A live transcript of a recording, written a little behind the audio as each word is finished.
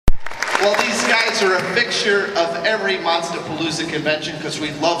Well, these guys are a fixture of every Monsterpalooza convention because we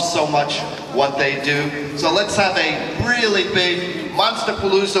love so much what they do. So let's have a really big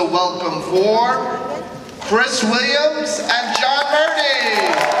Monsterpalooza welcome for Chris Williams and John Murdy.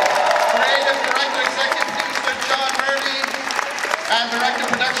 Creative Director, Executive Producer John Murdy, and Director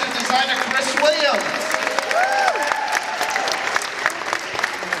Production Designer Chris Williams.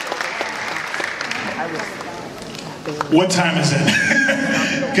 What time is it?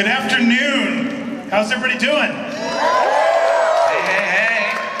 Good afternoon. How's everybody doing? Hey, hey,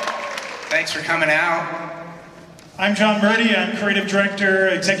 hey. Thanks for coming out. I'm John Murdy. I'm Creative Director,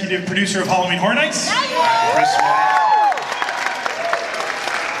 Executive Producer of Halloween Horror Nights.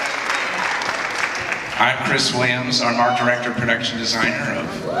 I'm Chris Williams. I'm Art Director, Production Designer of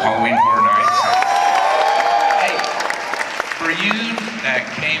Halloween Horror Nights. Hey, for you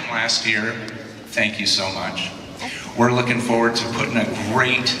that came last year, thank you so much. We're looking forward to putting a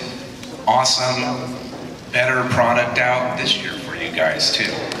great, awesome, better product out this year for you guys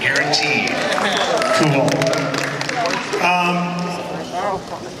too. Guaranteed. Cool.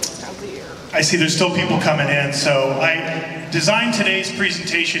 I see there's still people coming in, so I designed today's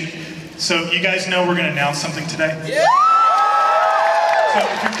presentation so you guys know we're going to announce something today. So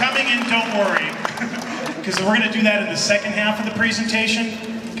if you're coming in, don't worry, because we're going to do that in the second half of the presentation.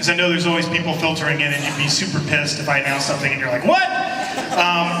 Because I know there's always people filtering in and you'd be super pissed if I announce something and you're like, what?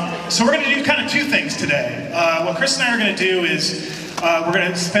 So we're going to do kind of two things today. What Chris and I are going to do is we're going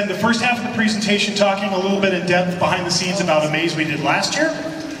to spend the first half of the presentation talking a little bit in depth behind the scenes about a maze we did last year.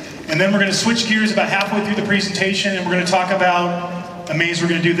 And then we're going to switch gears about halfway through the presentation and we're going to talk about a maze we're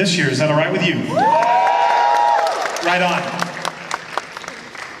going to do this year. Is that all right with you? Right on.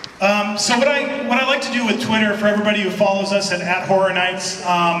 So what I like to do with Twitter, for everybody who follows us at Horror Nights,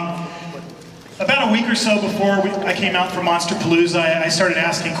 about a week or so before I came out for Monsterpalooza, I started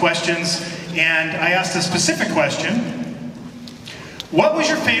asking questions, and I asked a specific question. What was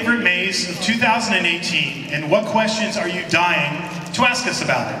your favorite maze of 2018, and what questions are you dying to ask us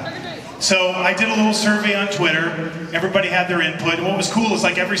about it? So I did a little survey on Twitter. Everybody had their input. And what was cool is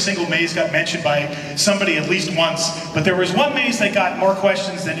like every single maze got mentioned by somebody at least once. But there was one maze that got more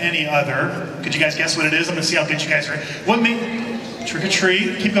questions than any other. Could you guys guess what it is? I'm going to see how good you guys are. What maze? Trick or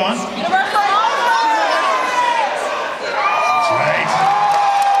treat. Keep going. That's right.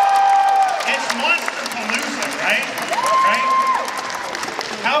 It's Monsterpalooza, right? Right?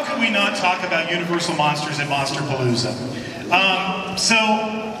 How could we not talk about Universal Monsters at Monsterpalooza? So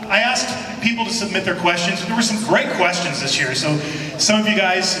I asked people to submit their questions. There were some great questions this year. So some of you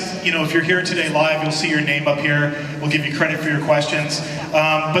guys, you know, if you're here today live, you'll see your name up here. We'll give you credit for your questions.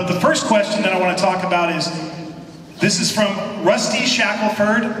 But the first question that I want to talk about is, this is from Rusty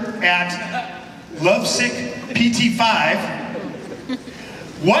Shackelford at Lovesick PT5.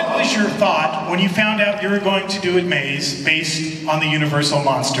 What was your thought when you found out you were going to do a maze based on the Universal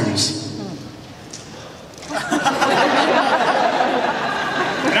Monsters?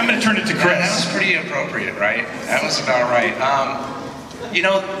 And I'm going to turn it to Chris. That was pretty appropriate, right? That was about right. You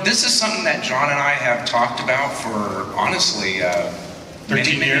know, this is something that John and I have talked about for, honestly,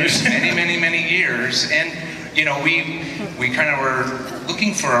 13 years. many years. And, you know, we kind of were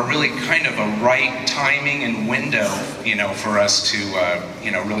looking for a really kind of a right timing and window, you know, for us to,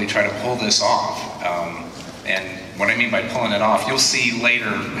 you know, really try to pull this off. And what I mean by pulling it off, you'll see later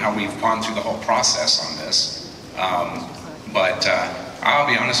how we've gone through the whole process on this. But I'll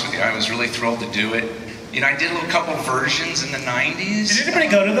be honest with you, I was really thrilled to do it. You know, I did a couple versions in the 90s. Did anybody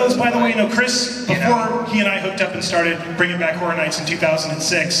go to those, by the way? You know, Chris, before he and I hooked up and started bringing back Horror Nights in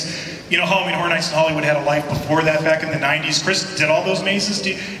 2006, you know, Halloween Horror Nights in Hollywood had a life before that, back in the 90s. Chris did all those mazes.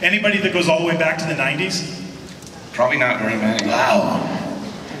 Anybody that goes all the way back to the 90s? Probably not very many. Wow.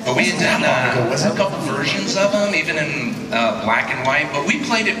 But we had done a couple versions of them, even in black and white, but we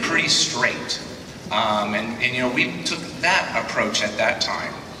played it pretty straight. And you know, we took that approach at that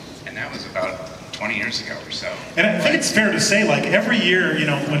time, and that was about 20 years ago or so. And I think it's fair to say, like, every year, you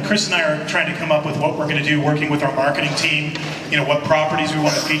know, when Chris and I are trying to come up with what we're going to do, working with our marketing team, you know, what properties we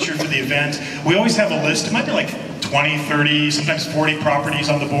want to feature for the event, we always have a list. It might be like 20, 30, sometimes 40 properties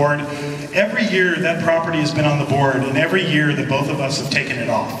on the board. Every year that property has been on the board, and every year that both of us have taken it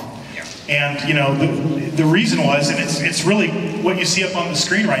off. Yeah. And, you know, the reason was, and it's really what you see up on the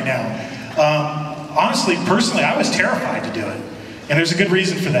screen right now. Honestly, personally, I was terrified to do it. And there's a good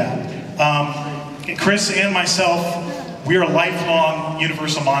reason for that. Chris and myself, we are lifelong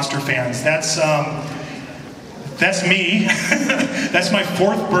Universal Monster fans. That's me. That's my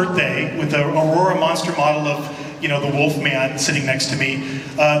 4th birthday with the Aurora Monster model of, you know, the Wolf Man sitting next to me.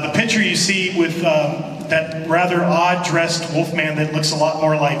 The picture you see with that rather odd-dressed Wolfman that looks a lot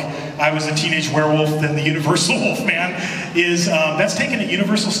more like I was a teenage werewolf than the Universal Wolfman, is that's taken at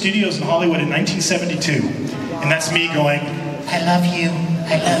Universal Studios in Hollywood in 1972. And that's me going, I love you,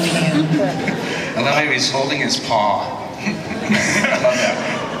 I love you. I love how he's holding his paw. I love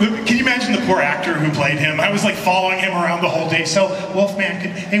that. Can you imagine the poor actor who played him? I was like following him around the whole day. So, Wolfman,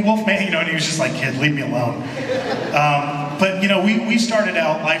 hey Wolfman, you know, and he was just like, kid, leave me alone. But you know, we started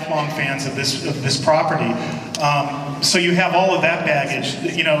out lifelong fans of this property. So you have all of that baggage.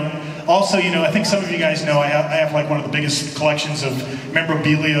 You know, also, you know, I think some of you guys know I have like one of the biggest collections of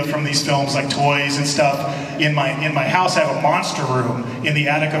memorabilia from these films, like toys and stuff. In my house, I have a monster room in the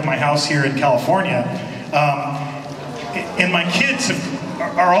attic of my house here in California. And my kids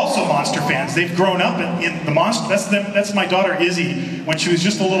are also Monster fans. They've grown up in the Monster. That's my daughter Izzy when she was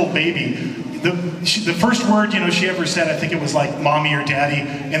just a little baby. The first word, you know, she ever said, I think it was like mommy or daddy,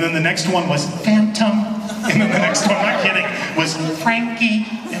 and then the next one was Phantom, and then the next one, not kidding, was Frankie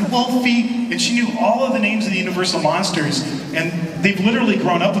and Wolfie, and she knew all of the names of the Universal monsters, and they've literally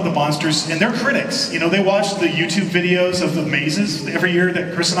grown up with the monsters, and they're critics. You know, they watch the YouTube videos of the mazes every year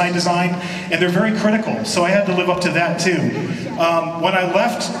that Chris and I design, and they're very critical, so I had to live up to that too. When I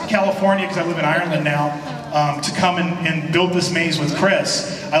left California, because I live in Ireland now, to come and build this maze with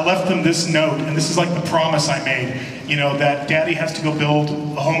Chris, I left them this note, and this is like the promise I made, you know, that Daddy has to go build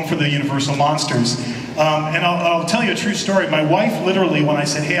a home for the Universal monsters. And I'll tell you a true story. My wife literally, when I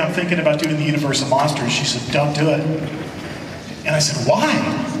said, hey, I'm thinking about doing the Universal monsters, she said, don't do it. And I said, why?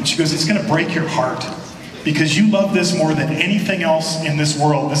 And she goes, it's going to break your heart. Because you love this more than anything else in this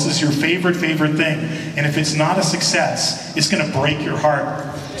world. This is your favorite thing. And if it's not a success, it's going to break your heart.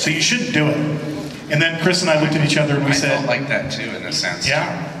 So you shouldn't do it. And then Chris and I looked at each other and we said... I felt like that too, in a sense.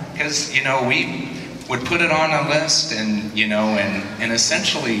 Yeah. Because, you know, we would put it on a list and, you know, and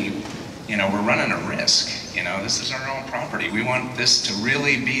essentially, you know, we're running a risk. You know, this is our own property. We want this to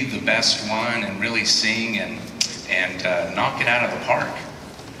really be the best one and really sing and knock it out of the park.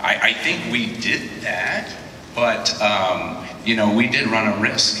 I think we did that, but, you know, we did run a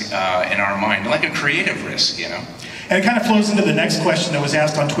risk in our mind, like a creative risk, you know. And it kind of flows into the next question that was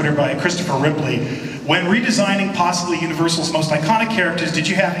asked on Twitter by Christopher Ripley. When redesigning possibly Universal's most iconic characters, did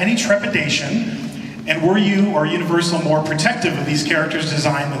you have any trepidation? And were you or Universal more protective of these characters'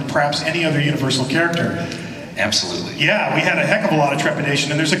 design than perhaps any other Universal character? Absolutely. Yeah, we had a heck of a lot of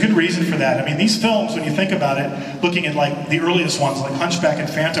trepidation, and there's a good reason for that. I mean, these films, when you think about it, looking at like the earliest ones, like Hunchback and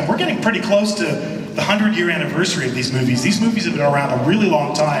Phantom, we're getting pretty close to the 100-year anniversary of these movies. These movies have been around a really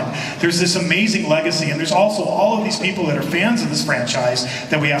long time. There's this amazing legacy, and there's also all of these people that are fans of this franchise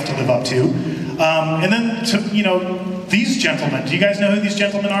that we have to live up to. And then, you know, these gentlemen. Do you guys know who these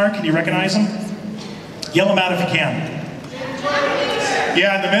gentlemen are? Can you recognize them? Yell them out if you can.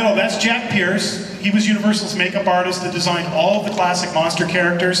 Yeah, in the middle, that's Jack Pierce. He was Universal's makeup artist that designed all of the classic monster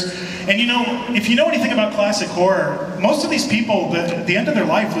characters. And you know, if you know anything about classic horror, most of these people, the end of their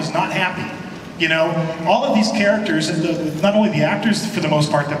life was not happy. You know, all of these characters, and not only the actors for the most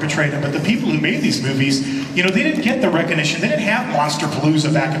part that portrayed them, but the people who made these movies, you know, they didn't get the recognition. They didn't have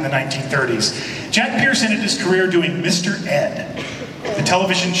Monsterpalooza back in the 1930s. Jack Pierce ended his career doing Mr. Ed, the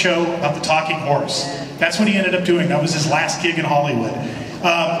television show about the talking horse. That's what he ended up doing. That was his last gig in Hollywood.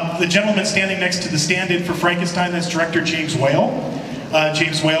 The gentleman standing next to the stand-in for Frankenstein, that's director James Whale.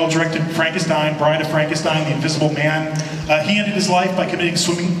 James Whale directed Frankenstein, Bride of Frankenstein, The Invisible Man. He ended his life by committing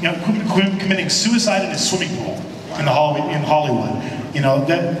suicide in his swimming pool in Hollywood. You know,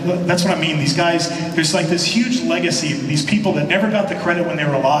 that's what I mean. These guys, there's like this huge legacy of these people that never got the credit when they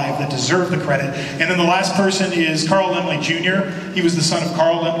were alive, that deserve the credit. And then the last person is Carl Laemmle Jr. He was the son of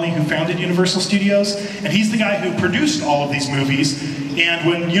Carl Laemmle, who founded Universal Studios. And he's the guy who produced all of these movies. And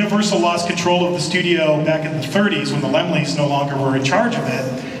when Universal lost control of the studio back in the 30s, when the Laemmles no longer were in charge of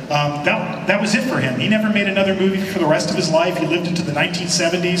it, that was it for him. He never made another movie for the rest of his life. He lived into the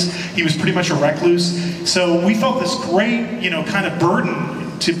 1970s. He was pretty much a recluse. So we felt this great, you know, kind of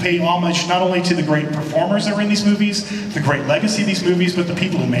burden to pay homage not only to the great performers that were in these movies, the great legacy of these movies, but the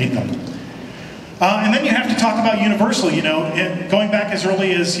people who made them. And then you have to talk about Universal, you know, and going back as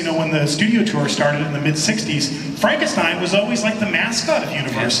early as, you know, when the studio tour started in the mid-60s, Frankenstein was always like the mascot of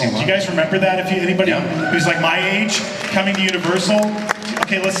Universal. Do you guys remember that? If anybody who's like my age coming to Universal?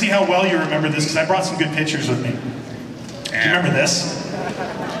 Okay, let's see how well you remember this, because I brought some good pictures with me. Do you remember this?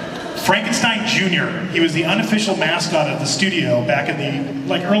 Frankenstein Jr. He was the unofficial mascot of the studio back in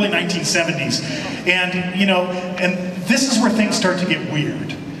the early 1970s. And, you know, and this is where things start to get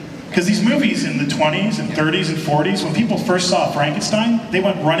weird. Because these movies in the 20s and 30s and 40s, when people first saw Frankenstein, they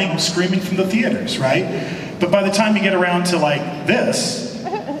went running, screaming from the theaters, right? But by the time you get around to like this,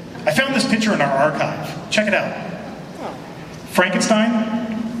 I found this picture in our archive. Check it out.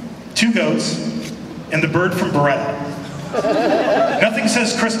 Frankenstein, 2 goats, and the bird from Beretta. Nothing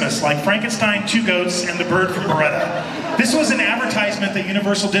says Christmas like Frankenstein, 2 goats, and the bird from Beretta. This was an advertisement that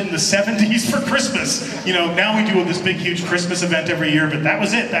Universal did in the 70s for Christmas. You know, now we do this big, huge Christmas event every year, but that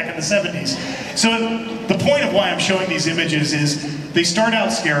was it back in the 70s. So the point of why I'm showing these images is they start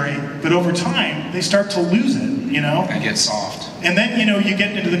out scary, but over time, they start to lose it, you know? And get soft. And then, you know, you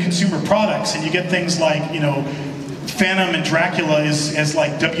get into the consumer products and you get things like, you know, Phantom and Dracula as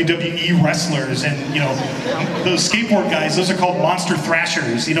like WWE wrestlers, and you know those skateboard guys, those are called monster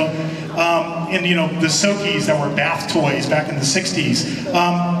thrashers, you know, and you know the Sokis that were bath toys back in the 60s.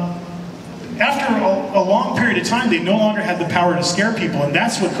 After a long period of time, they no longer had the power to scare people, and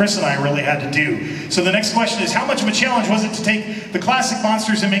that's what Chris and I really had to do. So the next question is, how much of a challenge was it to take the classic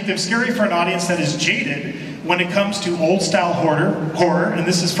monsters and make them scary for an audience that is jaded when it comes to old style horror? And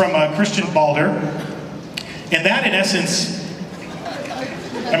this is from Christian Balder. And that, in essence,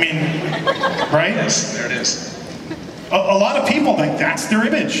 I mean, right? Yes, there it is. A lot of people, like, that's their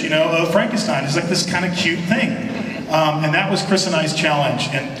image, you know, of Frankenstein. It's like this kind of cute thing. And that was Chris and I's challenge.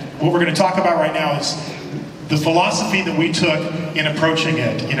 And what we're going to talk about right now is the philosophy that we took in approaching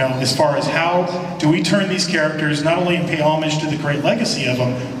it, you know, as far as how do we turn these characters, not only and pay homage to the great legacy of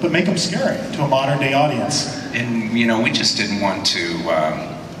them, but make them scary to a modern day audience. And, you know, we just didn't want to,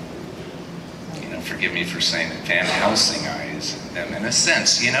 forgive me for saying that, Van Helsing-ize them in a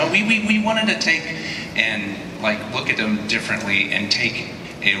sense. You know, we wanted to take and like look at them differently and take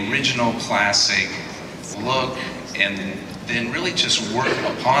an original classic look and then really just work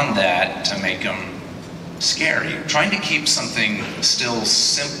upon that to make them scary. Trying to keep something still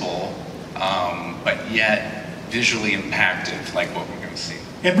simple, but yet visually impactful, like what we're going to see.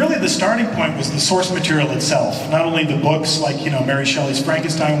 And really the starting point was the source material itself. Not only the books like, you know, Mary Shelley's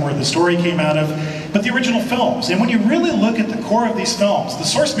Frankenstein, where the story came out of, but the original films. And when you really look at the core of these films, the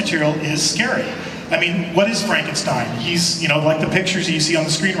source material is scary. I mean, what is Frankenstein? He's, you know, like the pictures you see on the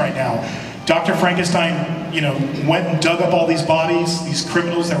screen right now. Dr. Frankenstein, you know, went and dug up all these bodies, these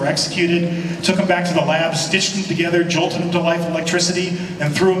criminals that were executed, took them back to the lab, stitched them together, jolted them to life with electricity,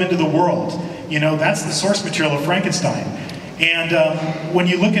 and threw them into the world. You know, that's the source material of Frankenstein. And when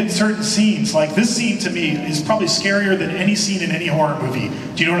you look at certain scenes, like this scene to me is probably scarier than any scene in any horror movie.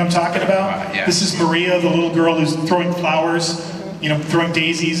 Do you know what I'm talking about? Yeah. This is Maria, the little girl who's throwing flowers, you know, throwing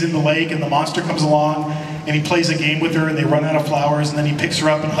daisies in the lake, and the monster comes along, and he plays a game with her, and they run out of flowers, and then he picks her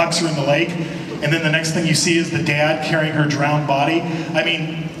up and hucks her in the lake, and then the next thing you see is the dad carrying her drowned body. I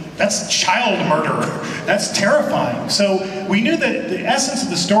mean, that's child murder. That's terrifying. So we knew that the essence of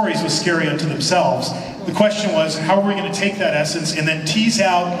the stories was scary unto themselves. The question was, how are we going to take that essence and then tease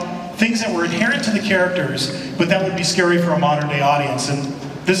out things that were inherent to the characters, but that would be scary for a modern day audience? And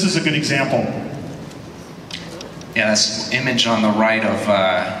this is a good example. Yeah, that's image on the right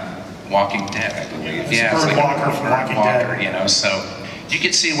of Walking Dead, I believe. Yeah, it's like Walker from Walking Dead. You know, so you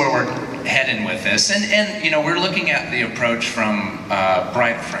can see where we're heading with this. And you know, we're looking at the approach from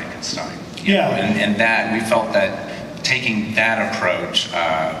Bride of Frankenstein. Yeah. And that, we felt that taking that approach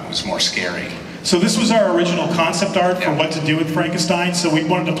was more scary. So this was our original concept art for what to do with Frankenstein. So we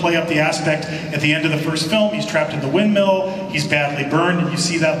wanted to play up the aspect at the end of the first film. He's trapped in the windmill, he's badly burned, and you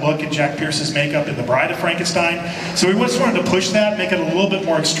see that look in Jack Pierce's makeup in The Bride of Frankenstein. So we just wanted to push that, make it a little bit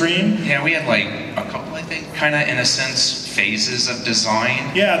more extreme. Yeah, we had like a couple, I think, kind of in a sense, phases of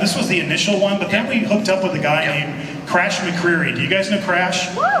design. Yeah, this was the initial one, but then we hooked up with a guy named Crash McCreary. Do you guys know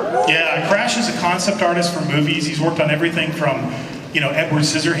Crash? Yeah, Crash is a concept artist for movies. He's worked on everything from, you know, Edward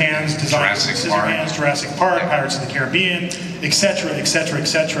Scissorhands, Jurassic Park, Pirates of the Caribbean, etc., etc.,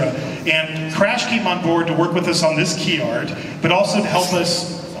 etc. And Crash came on board to work with us on this key art, but also to help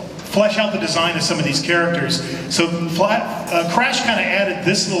us flesh out the design of some of these characters. So Crash kind of added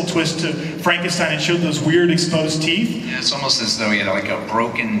this little twist to Frankenstein and showed those weird exposed teeth. Yeah, it's almost as though he had like a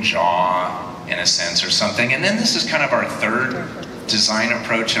broken jaw, in a sense, or something. And then this is kind of our third design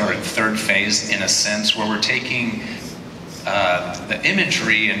approach, or third phase, in a sense, where we're taking the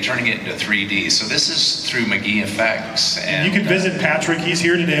imagery and turning it into 3D. So this is through McGee Effects. And you can visit Patrick. He's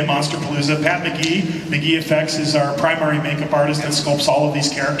here today at Monsterpalooza. Pat McGee. McGee Effects is our primary makeup artist that sculpts all of these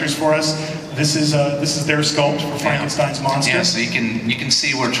characters for us. This is their sculpt for Frankenstein's monster. Yeah, so you can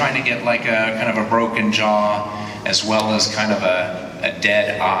see we're trying to get like a kind of a broken jaw, as well as kind of a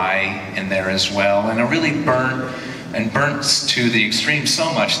dead eye in there as well, and a really burnt to the extreme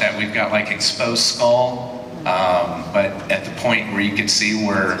so much that we've got like exposed skull. But at the point where you could see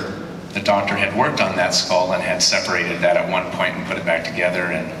where the doctor had worked on that skull and had separated that at one point and put it back together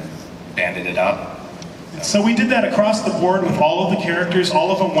and banded it up. So we did that across the board with all of the characters.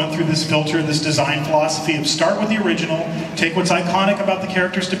 All of them went through this filter, this design philosophy of start with the original, take what's iconic about the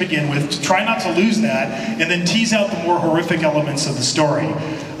characters to begin with, try not to lose that, and then tease out the more horrific elements of the story.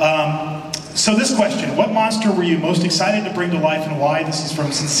 So this question, what monster were you most excited to bring to life and why? This is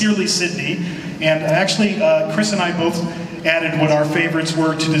from Sincerely Sydney. And actually, Chris and I both added what our favorites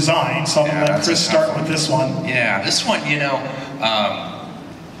were to design, so I'm going to let Chris start with this one. Yeah, this one, you know,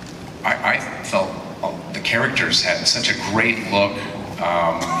 I felt the characters had such a great look,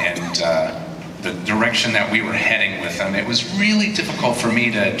 and the direction that we were heading with them. It was really difficult for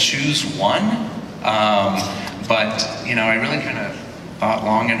me to choose one, but, you know, I really kind of thought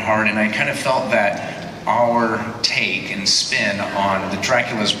long and hard, and I kind of felt that our take and spin on the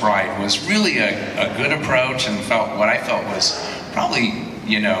Dracula's Bride was really a good approach, and what I felt was probably,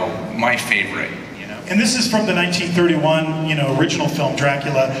 you know, my favorite. And this is from the 1931, you know, original film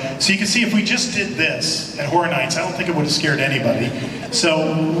Dracula. So you can see if we just did this at Horror Nights, I don't think it would have scared anybody.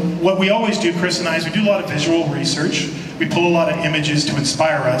 So what we always do, Chris and I, is we do a lot of visual research. We pull a lot of images to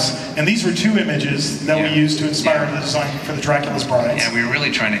inspire us. And these were two images that we used to inspire the design for the Dracula's Bride. Yeah, we were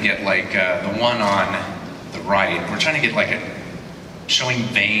really trying to get like the one on the right. We're trying to get like showing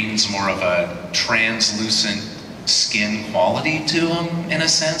veins, more of a translucent skin quality to them, in a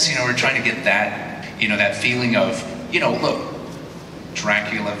sense. You know, we're trying to get that, you know, that feeling of, you know, look,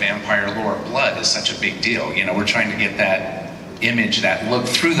 Dracula, vampire lore, blood is such a big deal. You know, we're trying to get that image, that look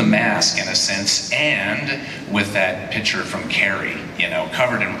through the mask, in a sense, and with that picture from Carrie, you know,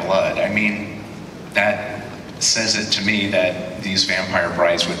 covered in blood. I mean, that says it to me that these vampire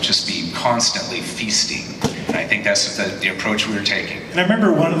brides would just be constantly feasting. And I think that's the approach we were taking. And I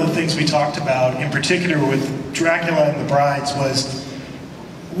remember one of the things we talked about, in particular with Dracula and the Brides, was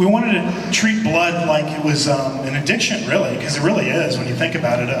we wanted to treat blood like it was an addiction, really, because it really is when you think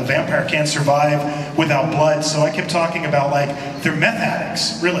about it. A vampire can't survive without blood, so I kept talking about, like, they're meth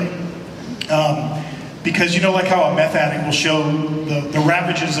addicts, really. Because you know, like how a meth addict will show the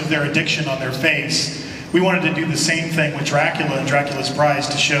ravages of their addiction on their face. We wanted to do the same thing with Dracula and Dracula's Brides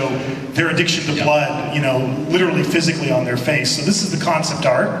to show their addiction to blood, you know, literally physically on their face. So this is the concept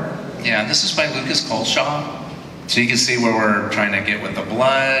art. Yeah, and this is by Lucas Colshaw. So you can see where we're trying to get with the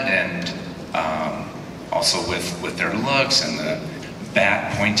blood, and also with their looks and the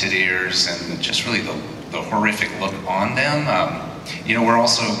bat pointed ears, and just really the horrific look on them. You know, we're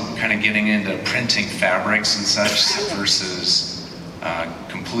also kind of getting into printing fabrics and such versus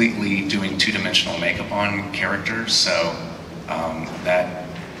completely doing two-dimensional makeup on characters. So that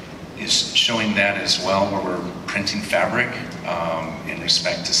is showing that as well, where we're printing fabric in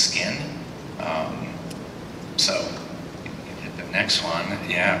respect to skin. So, you hit the next one,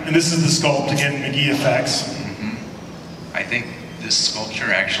 yeah. And this is the sculpt, again, McGee effects. Mm-hmm. I think this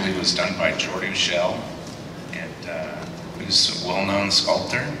sculpture actually was done by Jordu Shell, and who's a well-known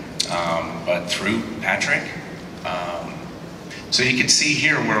sculptor, but through Patrick. So you can see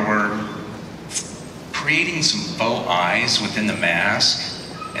here where we're creating some faux eyes within the mask,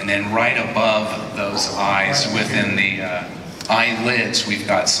 and then right above those eyes, within the eyelids, we've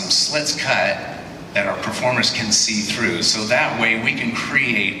got some slits cut that our performers can see through. So that way we can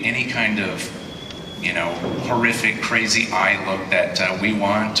create any kind of, you know, horrific, crazy eye look that we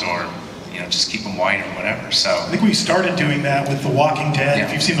want, or, you know, just keep them white or whatever. So I think we started doing that with The Walking Dead. Yeah.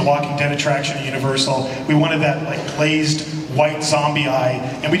 If you've seen The Walking Dead attraction at Universal, we wanted that like glazed white zombie eye,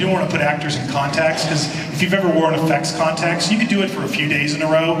 and we didn't want to put actors in contacts, because if you've ever worn effects contacts, you could do it for a few days in a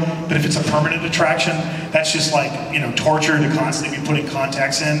row, but if it's a permanent attraction, that's just like, you know, torture to constantly be putting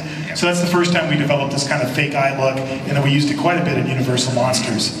contacts in. Yeah. So that's the first time we developed this kind of fake eye look, and then we used it quite a bit at Universal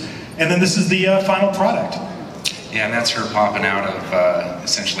Monsters. And then this is the final product. Yeah, and that's her popping out of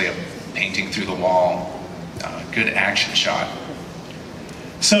essentially a painting through the wall. Good action shot.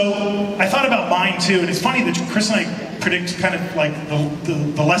 So I thought about mine too, and it's funny that Chris and I predict kind of like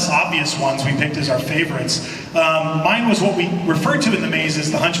the less obvious ones we picked as our favorites. Mine was what we referred to in the maze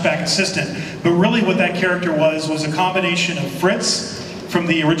as the Hunchback Assistant, but really what that character was a combination of Fritz from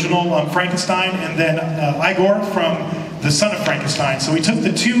the original Frankenstein, and then Igor from the Son of Frankenstein. So we took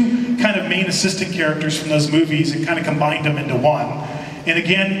the two kind of main assistant characters from those movies and kind of combined them into one. And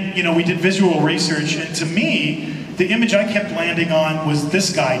again, you know, we did visual research, and to me, the image I kept landing on was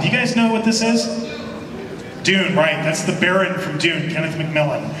this guy. Do you guys know what this is? Dune, right? That's the Baron from Dune, Kenneth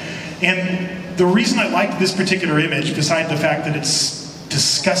McMillan. And the reason I liked this particular image, besides the fact that it's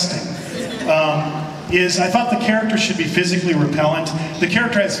disgusting, is I thought the character should be physically repellent. The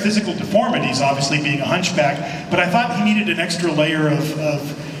character has physical deformities, obviously being a hunchback, but I thought he needed an extra layer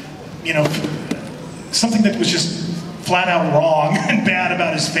of you know, something that was just flat out wrong and bad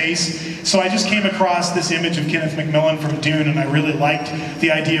about his face. So I just came across this image of Kenneth McMillan from Dune, and I really liked the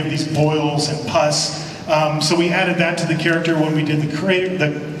idea of these boils and pus. So we added that to the character when we did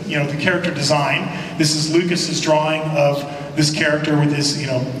the character design. This is Lucas's drawing of this character with his,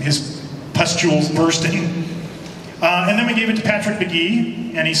 his pustules bursting. And then we gave it to Patrick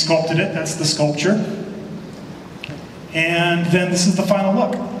McGee, and he sculpted it. That's the sculpture. And then this is the final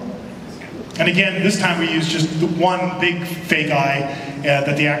look. And again, this time we used just one big fake eye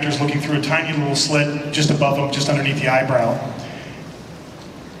that the actor's looking through a tiny little slit just above him, just underneath the eyebrow.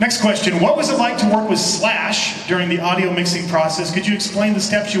 Next question, what was it like to work with Slash during the audio mixing process? Could you explain the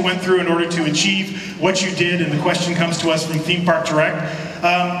steps you went through in order to achieve what you did? And the question comes to us from Theme Park Direct.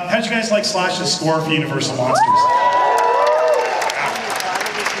 How did you guys like Slash's score for Universal Monsters?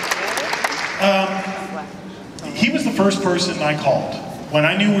 He was the first person I called. When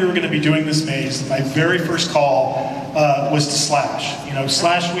I knew we were going to be doing this maze, my very first call was to Slash.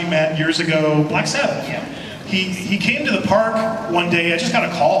 Slash we met years ago, Black Sabbath. Yeah. He came to the park one day. I just got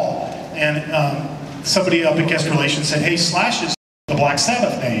a call, and somebody up at Guest Relations said, "Hey, Slash is the Black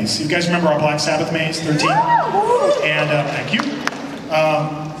Sabbath maze. You guys remember our Black Sabbath maze, 13?" And thank you.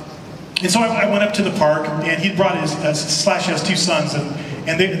 And so I went up to the park, and he brought his Slash has two sons,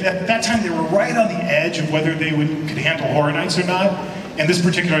 and at that time they were right on the edge of whether they could handle Horror Nights or not. And this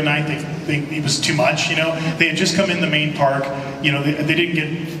particular night, it was too much. They had just come in the main park. They didn't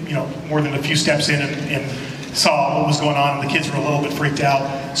get more than a few steps in and saw what was going on, and the kids were a little bit freaked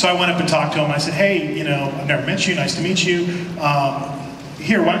out. So I went up and talked to him. I said, "Hey, I've never met you. Nice to meet you.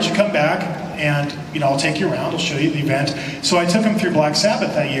 Here, why don't you come back and I'll take you around. I'll show you the event." So I took him through Black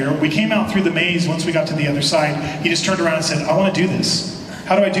Sabbath that year. We came out through the maze. Once we got to the other side, he just turned around and said, "I want to do this.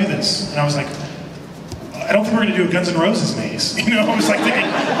 How do I do this?" And I was like, "I don't think we're going to do a Guns N' Roses maze." I was like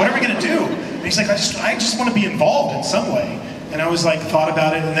thinking, what are we going to do? And he's like, I just want to be involved in some way. And I was like, thought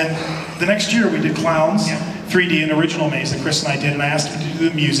about it. And then the next year we did Clowns, 3D, an original maze that Chris and I did. And I asked him to do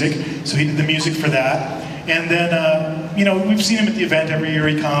the music. So he did the music for that. And then, we've seen him at the event every year.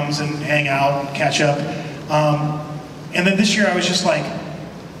 He comes and hang out and catch up. And then this year I was just like,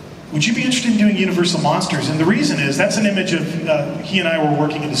 would you be interested in doing Universal Monsters? And the reason is, that's an image of, he and I were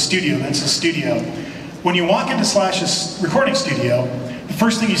working in the studio. That's his studio. When you walk into Slash's recording studio, the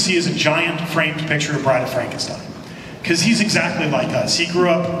first thing you see is a giant framed picture of Bride of Frankenstein. Because he's exactly like us. He grew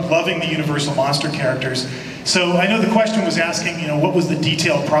up loving the Universal Monster characters. So I know the question was asking, what was the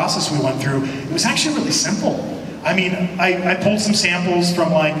detailed process we went through? It was actually really simple. I mean, I pulled some samples from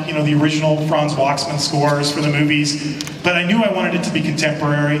the original Franz Waxman scores for the movies, but I knew I wanted it to be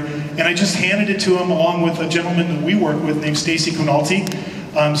contemporary, and I just handed it to him along with a gentleman that we work with named Stacy Kunalti.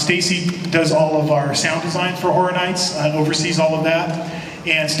 Stacy does all of our sound design for Horror Nights, oversees all of that.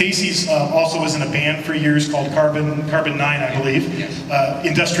 And Stacy's also was in a band for years called Carbon 9, I believe. Yes.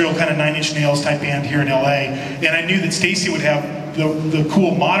 Industrial kind of 9 Inch Nails type band here in LA. And I knew that Stacy would have the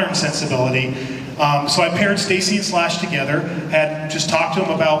cool modern sensibility. So I paired Stacy and Slash together, had just talked to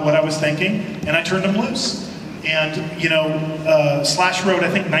him about what I was thinking, and I turned him loose. And, Slash wrote, I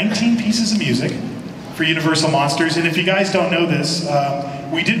think, 19 pieces of music for Universal Monsters. And if you guys don't know this,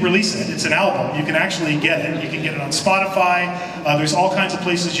 we did release it. It's an album. You can actually get it. You can get it on Spotify. There's all kinds of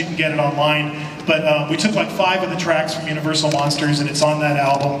places you can get it online. But we took like 5 of the tracks from Universal Monsters, and it's on that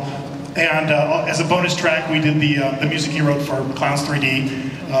album. And as a bonus track, we did the music he wrote for Clowns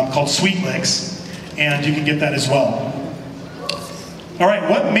 3D called Sweet Licks. And you can get that as well. All right,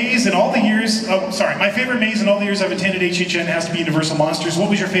 what maze in all the years, my favorite maze in all the years I've attended HHN has to be Universal Monsters. What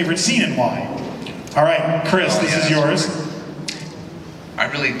was your favorite scene and why? All right, Chris, this is yours. I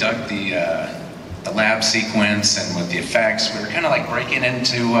really dug the lab sequence, and with the effects, we were kind of like breaking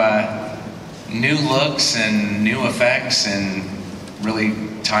into new looks and new effects, and really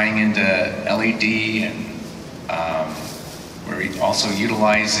tying into LED, and we're also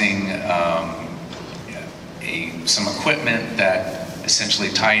utilizing some equipment that essentially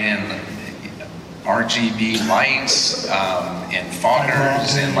tied in RGB lights and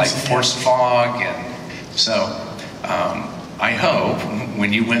foggers and like force fog, and so I hope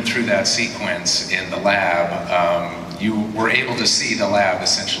when you went through that sequence in the lab, you were able to see the lab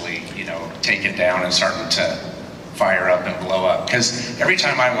essentially, taken down and starting to fire up and blow up. Because every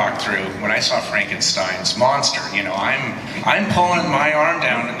time I walked through, when I saw Frankenstein's monster, I'm pulling my arm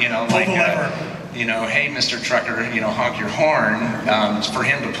down, like hey, Mr. Trucker, honk your horn for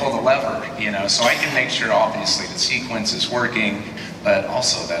him to pull the lever, so I can make sure obviously the sequence is working, but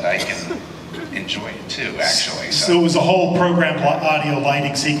also that I can enjoy it too, actually. So it was a whole programmed audio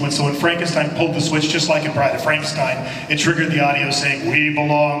lighting sequence. So when Frankenstein pulled the switch, just like in Bride of Frankenstein, it triggered the audio saying, "We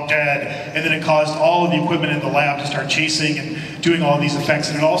belong dead." And then it caused all of the equipment in the lab to start chasing and doing all these effects.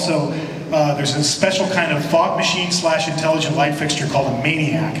 And it also, there's a special kind of fog machine / intelligent light fixture called a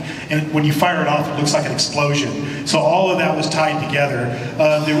Maniac. And when you fire it off, it looks like an explosion. So all of that was tied together.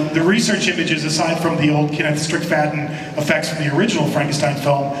 The research images, aside from the old Kenneth Strickfaden effects from the original Frankenstein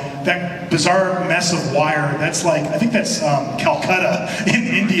film, that bizarre mess of wire, that's like, I think that's Calcutta in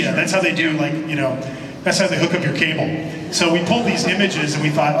India. That's how they do, like, you know, that's how they hook up your cable. So we pulled these images and we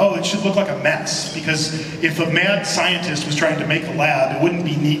thought, oh, it should look like a mess, because if a mad scientist was trying to make the lab, it wouldn't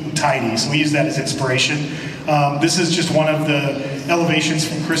be neat and tidy. So we used that as inspiration. This is just one of the elevations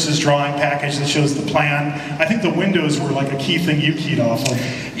from Chris's drawing package that shows the plan. I think the windows were like a key thing you keyed off of.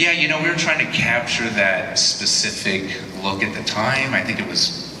 Yeah, you know, we were trying to capture that specific look at the time. I think it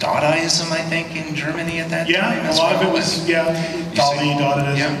was Dadaism, I think, in Germany at that time. Yeah, a lot of it was, Dali,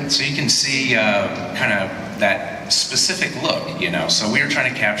 Dadaism. Yeah, so you can see kind of that specific look, you know. So we were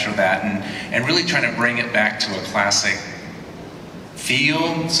trying to capture that and really trying to bring it back to a classic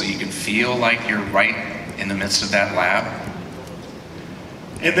feel, so you can feel like you're right in the midst of that lab.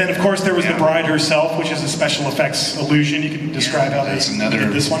 And then, of course, there was the bride herself, which is a special effects illusion. You can describe how they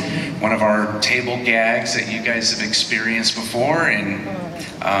did this one. One of our table gags that you guys have experienced before, and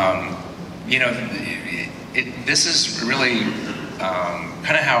you know, this is really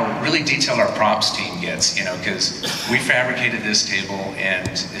kind of how really detailed our props team gets, you know, because we fabricated this table, and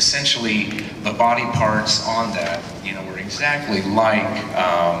essentially the body parts on that, you know, were exactly like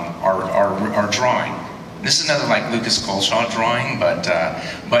our drawing. This is another like Lucas Colshaw drawing, but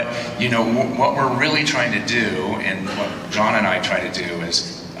you know, what we're really trying to do, and what John and I try to do,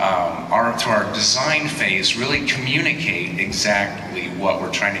 is through our design phase, really communicate exactly what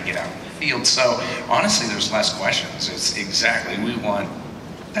we're trying to get out in the field. So honestly, there's less questions. It's exactly, we want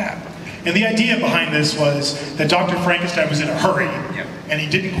that. And the idea behind this was that Dr. Frankenstein was in a hurry, and he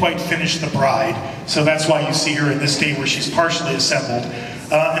didn't quite finish the bride. So that's why you see her in this state where she's partially assembled.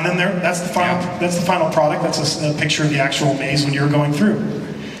 And then that's the final product. That's a picture of the actual maze when you're going through.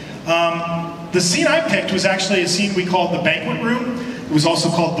 The scene I picked was actually a scene we called the banquet room. It was also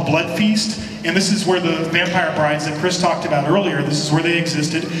called the blood feast. And this is where the vampire brides that Chris talked about earlier, this is where they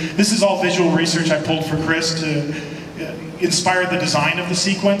existed. This is all visual research I pulled for Chris to inspire the design of the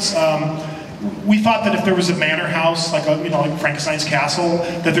sequence. We thought that if there was a manor house, like like Frankenstein's castle,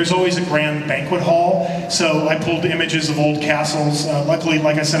 that there's always a grand banquet hall. So I pulled images of old castles. Luckily,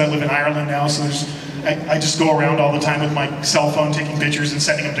 like I said, I live in Ireland now, so I just go around all the time with my cell phone taking pictures and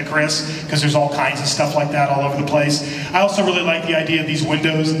sending them to Chris, because there's all kinds of stuff like that all over the place. I also really like the idea of these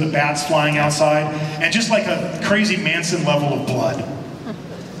windows and the bats flying outside, and just like a crazy Manson level of blood.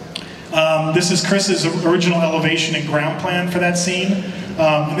 This is Chris's original elevation and ground plan for that scene.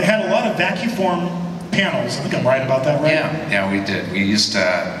 They had a lot of vacuform panels. I think I'm right about that, right? Yeah, we did. We used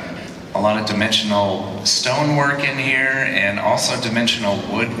a lot of dimensional stonework in here, and also dimensional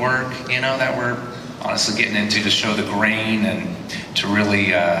woodwork, you know, that we're honestly getting into to show the grain and to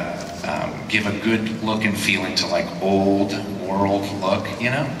really give a good look and feeling to like old world look, you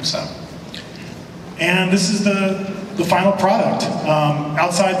know, so. And this is the final product.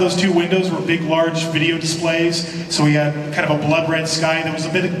 Outside those two windows were big, large video displays. So we had kind of a blood red sky that was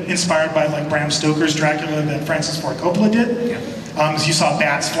a bit inspired by like Bram Stoker's Dracula that Francis Ford Coppola did. As you saw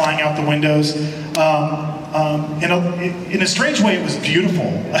bats flying out the windows. In a strange way, it was beautiful.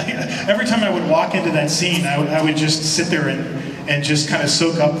 Every time I would walk into that scene, I would just sit there and just kind of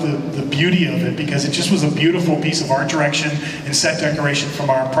soak up the beauty of it, because it just was a beautiful piece of art direction and set decoration from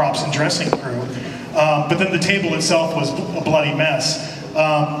our props and dressing crew. But then the table itself was a bloody mess.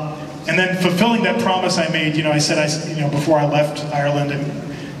 And then fulfilling that promise I made, I said, before I left Ireland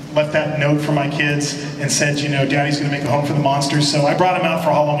and left that note for my kids and said, Daddy's going to make a home for the monsters. So I brought them out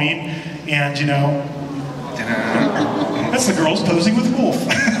for Halloween, and that's the girls posing with Wolf,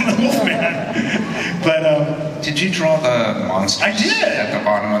 the Wolfman. But did you draw the monsters? I did. At the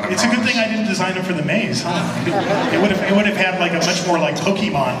bottom of the It's a good thing I didn't design them for the maze, huh? It would have had like a much more like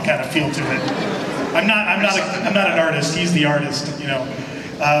Pokemon kind of feel to it. I'm not an artist. He's the artist,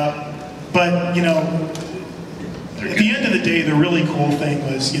 But at the end of the day, the really cool thing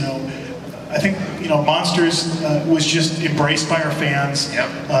was, I think, Monsters was just embraced by our fans. Yep.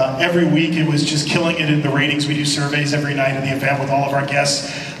 Every week it was just killing it in the ratings. We do surveys every night at the event with all of our guests.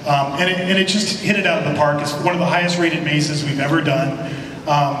 And it just hit it out of the park. It's one of the highest rated mazes we've ever done.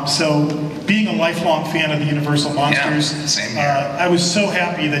 So being a lifelong fan of the Universal Monsters. Yeah, same here. I was so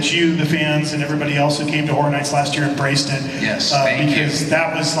happy that you, the fans, and everybody else who came to Horror Nights last year embraced it. Yes, thank because you.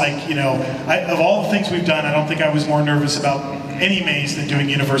 That was like, you know, of all the things we've done, I don't think I was more nervous about any maze than doing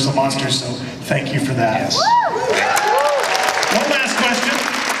Universal Monsters, so thank you for that. Yes. One last question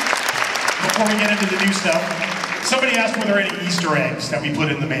before we get into the new stuff. Somebody asked were there any Easter eggs that we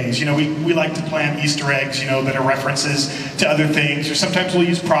put in the maze. You know, we like to plan Easter eggs, you know, that are references to other things, or sometimes we'll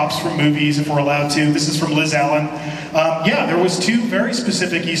use props from movies if we're allowed to. This is from Liz Allen. Yeah, there was 2 very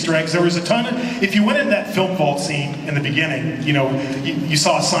specific Easter eggs. There was a ton of, if you went in that film vault scene in the beginning, you know, you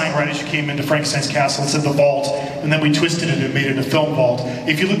saw a sign right as you came into Frankenstein's castle, it said the vault, and then we twisted it and made it a film vault.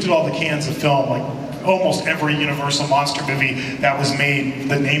 If you looked at all the cans of film, like almost every Universal Monster movie that was made,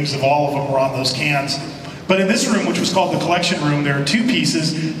 the names of all of them were on those cans. But in this room, which was called the collection room, there are 2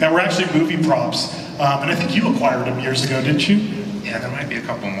 pieces that were actually movie props. And I think you acquired them years ago, didn't you? Yeah, there might be a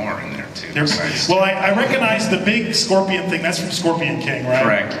couple more in there too. Well, I recognize the big scorpion thing. That's from Scorpion King, right?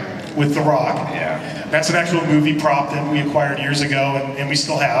 Correct. With The Rock. Yeah. That's an actual movie prop that we acquired years ago, and we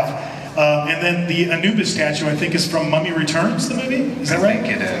still have. And then the Anubis statue, I think, is from Mummy Returns, the movie? Is that right? I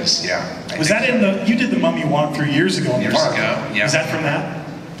think it is, yeah. Was that in the, you did the Mummy walkthrough years ago in the park. Years ago, yeah. Is that from that?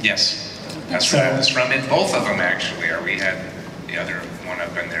 Yes. That's from it. Both of them actually are. We had the other one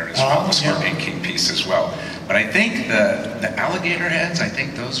up in there as well, the Scorpion King piece as well. But I think the alligator heads, I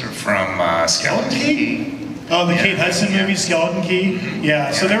think those are from Skeleton Key. Oh, the Kate Hudson movie, Skeleton Key?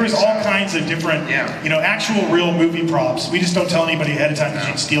 Yeah, so there was all kinds of different, you know, actual real movie props. We just don't tell anybody ahead of time because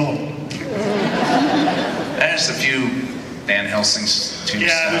you'd steal them. There's a few Van Helsing's tombstones.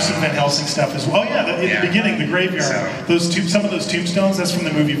 Yeah, there's some Van Helsing stuff as well. Oh yeah, in the beginning, the graveyard. Some of those tombstones, that's from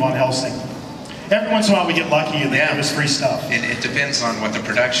the movie Van Helsing. Every once in a while we get lucky and they give us free stuff. It depends on what the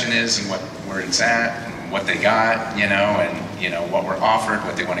production is and where it's at, and what they got, you know, and you know what we're offered,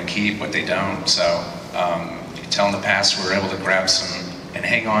 what they want to keep, what they don't. So you tell in the past we're able to grab some and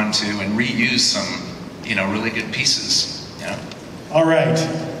hang on to and reuse some, you know, really good pieces. You know. All right,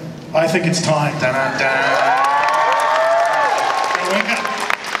 I think it's time. Da da da. Wake up.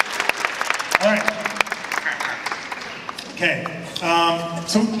 All right. Okay.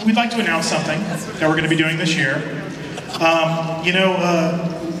 So we'd like to announce something that we're going to be doing this year. You know,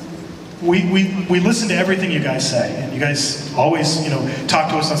 we listen to everything you guys say, and you guys always, you know, talk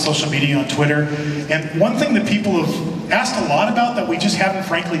to us on social media, on Twitter. And one thing that people have asked a lot about that we just haven't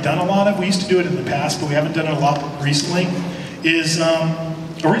frankly done a lot of, we used to do it in the past, but we haven't done it a lot recently, is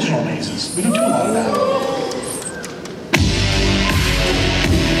original mazes. We don't do a lot of that.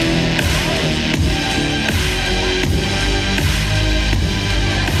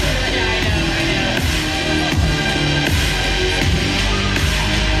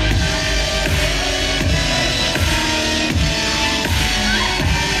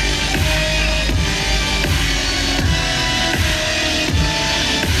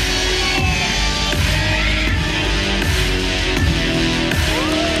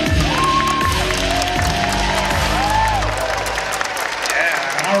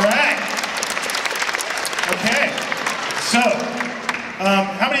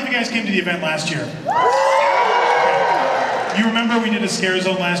 Came to the event last year. You remember we did a scare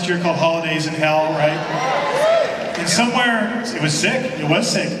zone last year called Holidays in Hell, right? And somewhere, it was sick,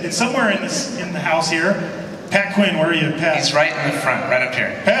 and somewhere in the house here, Pat Quinn, where are you, Pat? He's right in the front, right up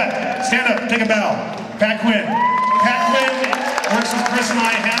here. Pat, stand up, take a bow. Pat Quinn. Pat Quinn works with Chris and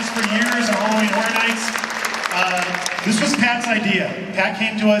I, has for years on Halloween Horror Nights. This was Pat's idea. Pat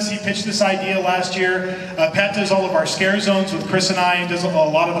came to us, he pitched this idea last year. Pat does all of our scare zones with Chris and I, and does a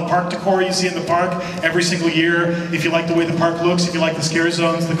lot of the park decor you see in the park every single year. If you like the way the park looks, if you like the scare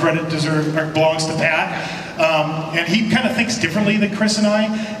zones, the credit belongs to Pat. And he kind of thinks differently than Chris and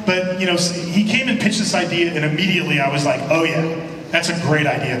I, but you know, he came and pitched this idea, and immediately I was like, oh yeah, that's a great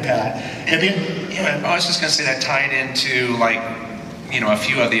idea, Pat. And I was just going to say that tied into like, you know, a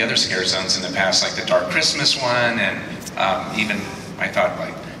few of the other scare zones in the past, like the Dark Christmas one, and even I thought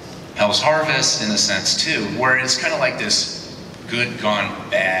like Hell's Harvest in a sense too, where it's kind of like this good gone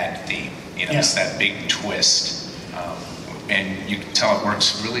bad theme. You know, it's that big twist, and you can tell it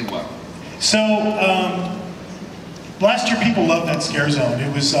works really well. So last year people loved that scare zone.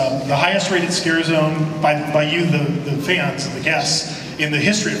 It was the highest rated scare zone by you, the fans and the guests, in the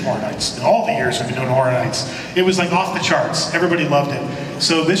history of Horror Nights. In all the years we've been doing Horror Nights, it was like off the charts. Everybody loved it.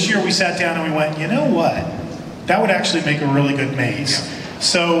 So this year we sat down and we went, you know what? That would actually make a really good maze.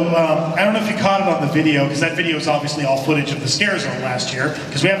 So I don't know if you caught it on the video, because that video is obviously all footage of the scare zone last year,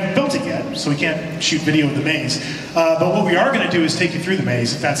 because we haven't built it yet, so we can't shoot video of the maze. But what we are going to do is take you through the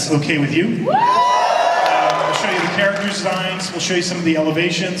maze, if that's okay with you. We'll show you the character designs, we'll show you some of the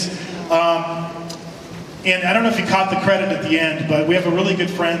elevations. And I don't know if you caught the credit at the end, but we have a really good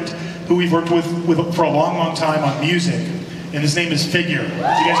friend who we've worked with for a long, long time on music, and his name is Figure. Do you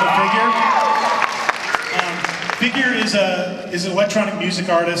guys know Figure? Figure is an electronic music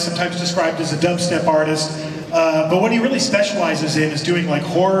artist, sometimes described as a dubstep artist. But what he really specializes in is doing like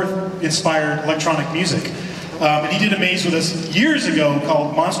horror-inspired electronic music. And he did a maze with us years ago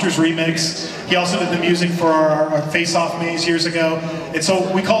called Monsters Remix. He also did the music for our Face-Off maze years ago. And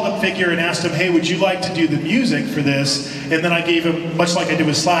so we called up Figure and asked him, hey, would you like to do the music for this? And then I gave him, much like I did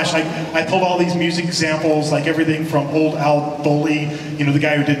with Slash, I pulled all these music examples, like everything from old Al Boley, you know, the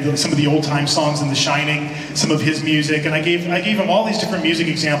guy who did some of the old-time songs in The Shining, some of his music. And I gave him all these different music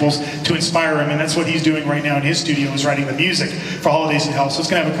examples to inspire him. And that's what he's doing right now in his studio, is writing the music for Holidays in Hell. So it's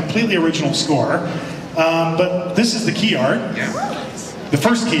going to have a completely original score. But this is the key art, the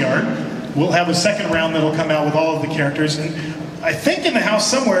first key art. We'll have a second round that'll come out with all of the characters. And I think in the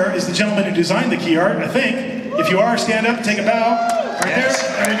house somewhere is the gentleman who designed the key art, I think. If you are, stand up, take a bow. Right there,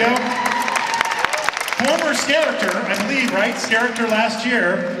 there we go. Former Scaracter, I believe, right? Scaracter last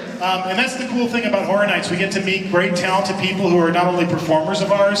year. And that's the cool thing about Horror Nights. We get to meet great, talented people who are not only performers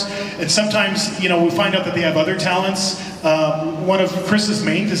of ours, and sometimes, you know, we find out that they have other talents. One of Chris's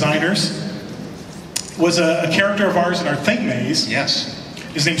main designers was a character of ours in our Think Maze. Yes.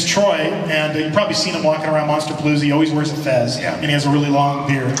 His name's Troy, and you've probably seen him walking around Monsterpalooza. He always wears a fez, and he has a really long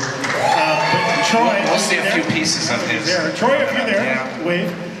beard. But Troy, we'll see a few pieces of his. There. Troy, if you're there,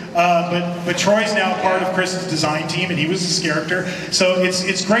 wave. But Troy's now part of Chris's design team, and he was his character. So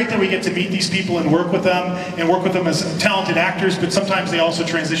it's great that we get to meet these people and work with them as talented actors, but sometimes they also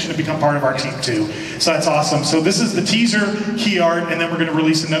transition to become part of our team too. So that's awesome. So this is the teaser key art, and then we're going to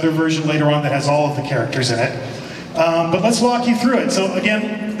release another version later on that has all of the characters in it. But let's walk you through it. So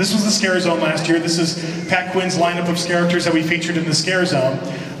again, this was the Scare Zone last year. This is Pat Quinn's lineup of characters that we featured in the Scare Zone.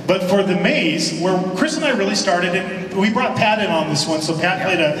 But for the maze, where Chris and I really started, and we brought Pat in on this one, so Pat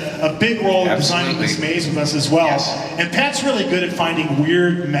played a big role in designing this maze with us as well. And Pat's really good at finding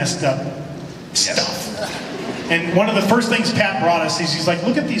weird, messed up stuff. And one of the first things Pat brought us is he's like,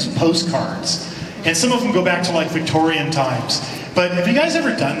 look at these postcards. And some of them go back to like Victorian times. But have you guys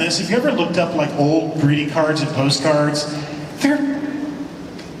ever done this? Have you ever looked up like old greeting cards and postcards? They're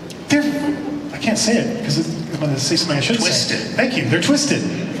I can't say it because I'm going to say something I shouldn't say. Thank you. They're twisted.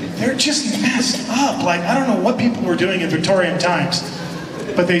 They're just messed up. Like, I don't know what people were doing in Victorian times,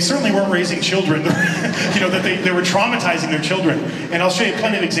 but they certainly weren't raising children. You know, that they were traumatizing their children. And I'll show you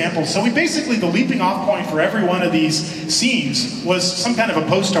plenty of examples. So we basically, the leaping off point for every one of these scenes was some kind of a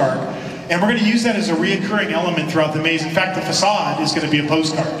postcard. And we're going to use that as a reoccurring element throughout the maze. In fact, the facade is going to be a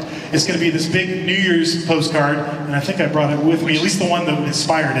postcard. It's going to be this big New Year's postcard, and I think I brought it with me, at least the one that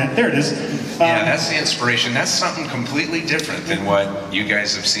inspired it. There it is. Yeah, that's the inspiration. That's something completely different than what you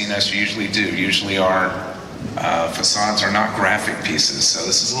guys have seen us usually do. Usually our facades are not graphic pieces, so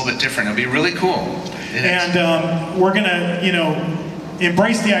this is a little bit different. It'll be really cool. And we're going to, you know,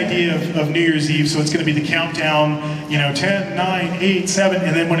 embrace the idea of New Year's Eve, so it's going to be the countdown, you know, 10, 9, 8, 7,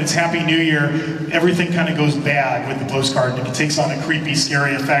 and then when it's Happy New Year, everything kind of goes bad with the postcard, and it takes on a creepy,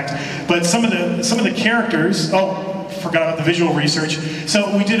 scary effect. But some of the characters, forgot about the visual research.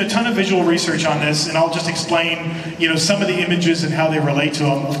 So we did a ton of visual research on this, and I'll just explain, you know, some of the images and how they relate to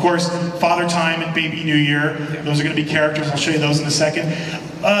them. Of course, Father Time and Baby New Year, those are going to be characters. I'll show you those in a second.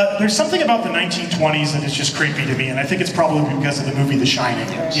 There's something about the 1920s that is just creepy to me, and I think it's probably because of the movie The Shining.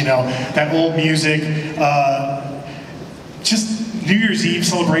 You know, that old music, just New Year's Eve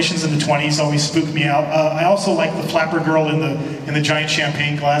celebrations in the 20s always spook me out. I also like the flapper girl in the giant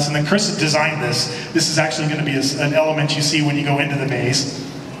champagne glass, and then Chris designed this. This is actually going to be an element you see when you go into the maze.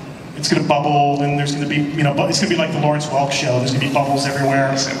 It's going to bubble, and there's going to be, you know, it's going to be like the Lawrence Welk show. There's going to be bubbles everywhere.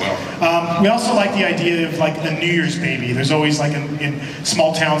 Yes, it will. We also like the idea of like the New Year's baby. There's always like in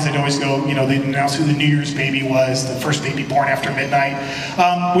small towns, they'd always go, you know, they'd announce who the New Year's baby was, the first baby born after midnight.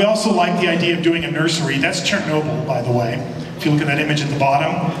 We also like the idea of doing a nursery. That's Chernobyl, by the way. If you look at that image at the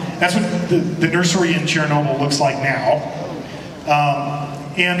bottom, that's what the nursery in Chernobyl looks like now.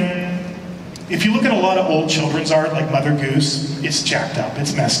 And if you look at a lot of old children's art, like Mother Goose, it's jacked up,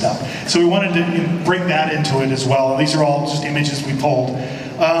 it's messed up. So we wanted to bring that into it as well. These are all just images we pulled.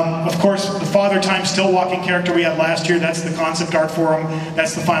 Of course, the Father Time Still Walking character we had last year, that's the concept art for him.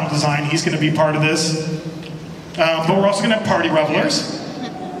 That's the final design. He's going to be part of this. But we're also going to have Party Revelers.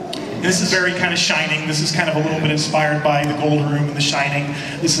 And this is very kind of Shining. This is kind of a little bit inspired by the Gold Room and The Shining.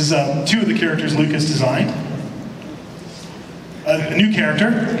 This is two of the characters Lucas designed. a new character.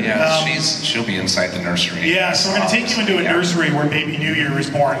 Yeah, she'll be inside the nursery. Yeah, so we're going to take you into a nursery where Baby New Year is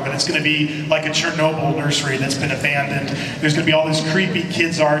born, but it's going to be like a Chernobyl nursery that's been abandoned. There's going to be all this creepy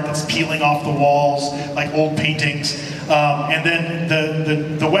kids art that's peeling off the walls, like old paintings. And then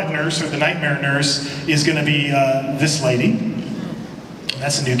the wet nurse, or the nightmare nurse, is going to be this lady.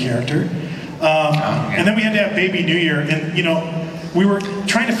 That's a new character. And then we had to have Baby New Year, and you know, we were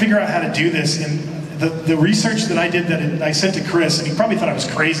trying to figure out how to do this, and the research that I did, that I sent to Chris, and he probably thought I was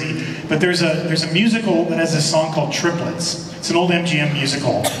crazy, but there's a musical that has this song called Triplets. It's an old MGM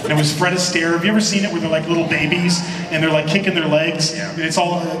musical, and it was Fred Astaire. Have you ever seen it, where they're like little babies and they're like kicking their legs? Yeah. And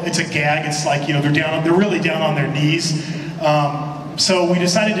it's a gag. It's like, you know, they're really down on their knees. So we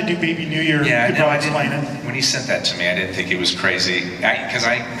decided to do Baby New Year. Yeah, no, I didn't. When he sent that to me, I didn't think he was crazy, because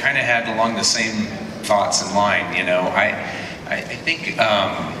I kind of had along the same thoughts in line. You know, I think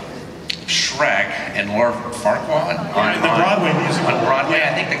Shrek and Lord Farquaad on the Broadway musical. On Broadway,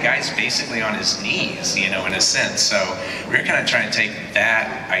 I think the guy's basically on his knees, you know, in a sense. So we were kind of trying to take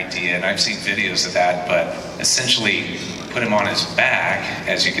that idea, and I've seen videos of that, but essentially put him on his back,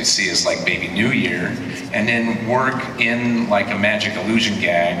 as you can see, is like Baby New Year, and then work in like a magic illusion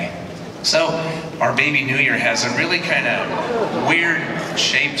gag. So our Baby New Year has a really kind of weird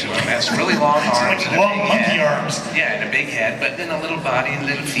shape to him. It has really long arms, like long monkey arms. Yeah, and a big head, but then a little body and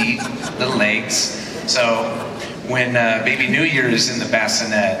little feet, little legs. So when Baby New Year is in the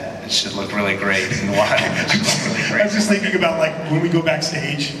bassinet, it should look really great in the wild. It should look really great. I was just thinking about, like, when we go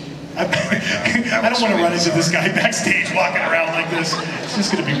backstage. I don't want to run into this guy backstage walking around like this. It's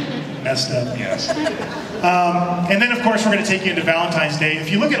just going to be messed up. Yes. And then, of course, we're going to take you into Valentine's Day. If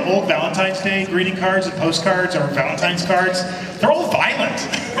you look at old Valentine's Day greeting cards and postcards or Valentine's cards, they're all violent.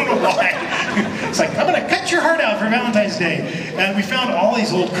 I don't know why. It's like, I'm going to cut your heart out for Valentine's Day. And we found all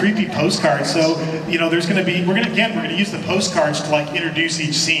these old creepy postcards. So, you know, there's going to be, we're going to use the postcards to, like, introduce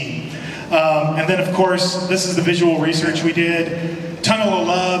each scene. And then, of course, this is the visual research we did. Tunnel of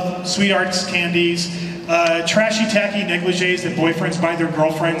Love, sweethearts, candies, trashy, tacky negligees that boyfriends buy their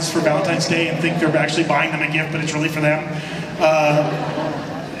girlfriends for Valentine's Day and think they're actually buying them a gift, but it's really for them.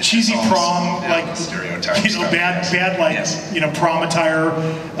 Cheesy prom, like, you know, bad, like, yes, you know, prom attire.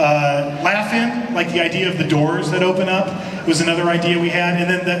 Laugh-in, like the idea of the doors that open up, was another idea we had. And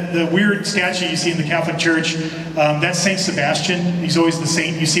then the weird statue you see in the Catholic Church, that's Saint Sebastian. He's always the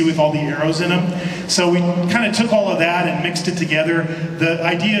saint you see with all the arrows in him. So we kind of took all of that and mixed it together. The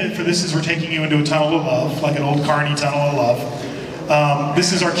idea for this is we're taking you into a tunnel of love, like an old carny tunnel of love.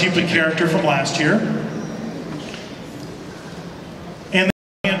 This is our Cupid character from last year.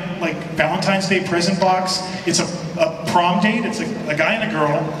 Like Valentine's Day present box. It's a prom date. It's a guy and a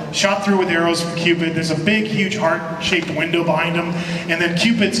girl shot through with arrows from Cupid. There's a big, huge heart-shaped window behind them, and then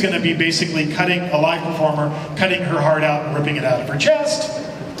Cupid's going to be basically cutting a live performer, cutting her heart out and ripping it out of her chest.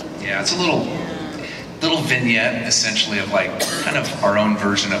 Yeah, it's a little vignette, essentially, of like kind of our own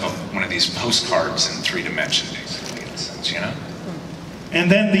version of one of these postcards in 3 dimensions, basically, in a sense, you know. And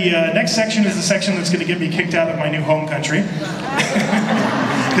then the next section is the section that's going to get me kicked out of my new home country.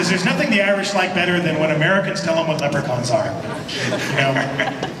 Because there's nothing the Irish like better than when Americans tell them what leprechauns are. You know,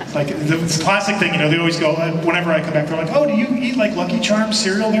 like it's a classic thing. You know, they always go, whenever I come back, they're like, "Oh, do you eat like Lucky Charms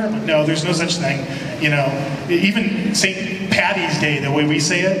cereal there?" I'm like, no, there's no such thing. You know, even St. Paddy's Day, the way we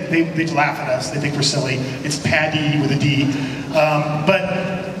say it, they laugh at us. They think we're silly. It's Paddy with a D.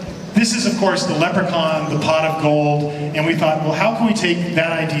 But this is, of course, the leprechaun, the pot of gold, and we thought, well, how can we take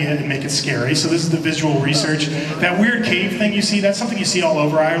that idea and make it scary? So this is the visual research. That weird cave thing you see, that's something you see all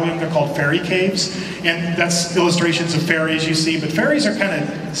over Ireland. They're called fairy caves, and that's illustrations of fairies you see. But fairies are kind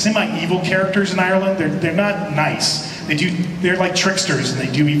of semi-evil characters in Ireland. They're not nice. They're like tricksters, and they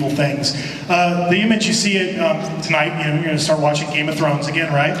do evil things. The image you see it tonight, you know, you're going to start watching Game of Thrones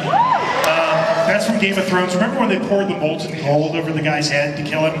again, right? That's from Game of Thrones. Remember when they poured the molten gold over the guy's head to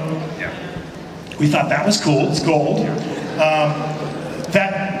kill him? Yeah. We thought that was cool. It's gold.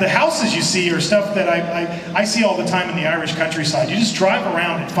 The houses you see are stuff that I see all the time in the Irish countryside. You just drive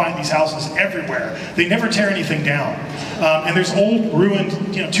around and find these houses everywhere. They never tear anything down. And there's old, ruined,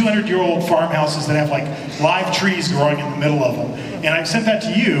 200-year-old farmhouses that have like live trees growing in the middle of them. And I sent that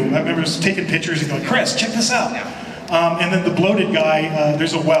to you. I remember taking pictures and going, Chris, check this out. And then the bloated guy,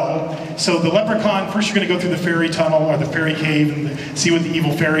 there's a well. So the leprechaun, first you're going to go through the fairy tunnel or the fairy cave and see what the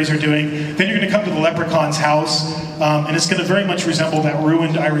evil fairies are doing. Then you're going to come to the leprechaun's house, and it's going to very much resemble that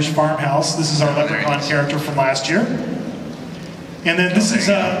ruined Irish farmhouse. This is our leprechaun character from last year. And then this is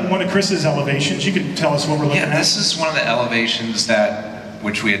one of Chris's elevations. You can tell us what we're looking at. Yeah, this is one of the elevations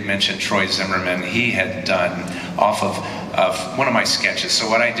which we had mentioned Troy Zimmerman, he had done off of one of my sketches. So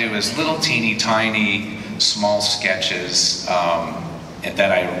what I do is little teeny tiny small sketches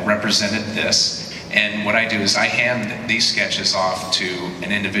that I represented this. And what I do is I hand these sketches off to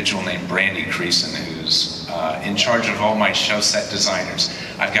an individual named Brandy Creason, who's in charge of all my show set designers.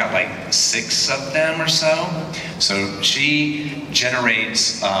 I've got like 6 of them or so. So she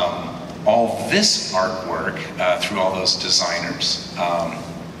generates all this artwork through all those designers.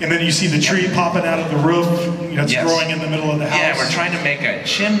 And then you see the tree popping out of the roof, you know, it's growing in the middle of the house. Yeah, we're trying to make a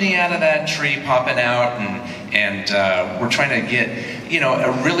chimney out of that tree popping out, and we're trying to get, you know,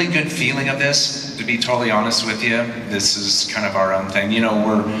 a really good feeling of this. To be totally honest with you, this is kind of our own thing. You know,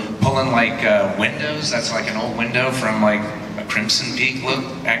 we're pulling like windows. That's like an old window from like a Crimson Peak look,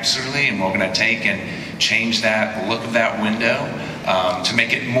 actually, and we're going to take and change that look of that window to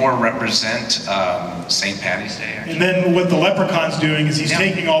make it more represent St. Patty's Day, actually. And then what the leprechaun's doing is he's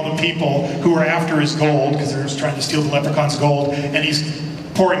taking all the people who are after his gold, because they're trying to steal the leprechaun's gold, and he's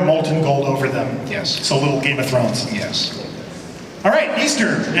pouring molten gold over them. Yes. So a little Game of Thrones. Yes. All right, Easter.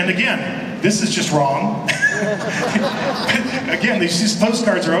 And again, this is just wrong. Again, these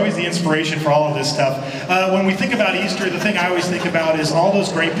postcards are always the inspiration for all of this stuff. When we think about Easter, the thing I always think about is all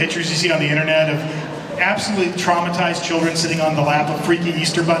those great pictures you see on the internet of absolutely traumatized children sitting on the lap of freaky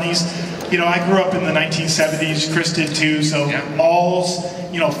Easter bunnies. You know, I grew up in the 1970s, Chris did too, so malls,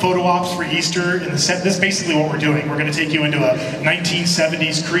 you know, photo ops for Easter, and this is basically what we're doing. We're going to take you into a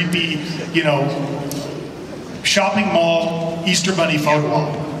 1970s creepy, you know, shopping mall Easter bunny photo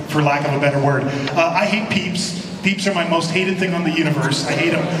op, for lack of a better word. I hate Peeps. Peeps are my most hated thing on the universe. I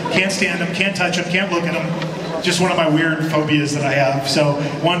hate them, can't stand them, can't touch them, can't look at them. Just one of my weird phobias that I have, so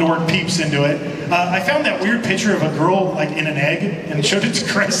wanted to work Peeps into it. I found that weird picture of a girl like in an egg and showed it to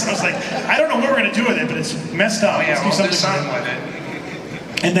Chris. I was like, I don't know what we're going to do with it, but it's messed up. Oh, yeah, Let's do something with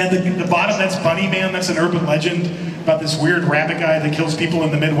it. And then the bottom, that's Bunny Man. That's an urban legend about this weird rabbit guy that kills people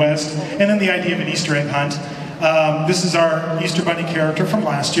in the Midwest. And then the idea of an Easter egg hunt. This is our Easter Bunny character from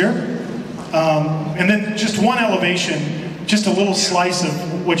last year. And then just one elevation, just a little slice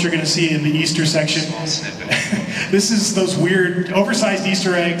of what you're going to see in the Easter section. This is those weird, oversized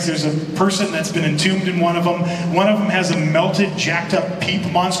Easter eggs. There's a person that's been entombed in one of them. One of them has a melted, jacked up Peep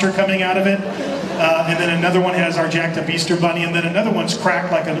monster coming out of it. And then another one has our jacked up Easter bunny. And then another one's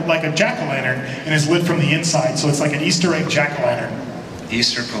cracked like a jack-o'-lantern and is lit from the inside. So it's like an Easter egg jack-o'-lantern.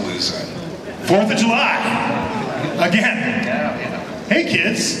 Easterpalooza. 4th of July. Again. Hey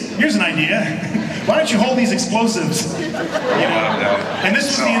kids, here's an idea. Why don't you hold these explosives? You know? And this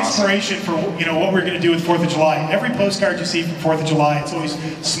was the inspiration for, you know, what we're going to do with 4th of July. Every postcard you see from 4th of July, it's always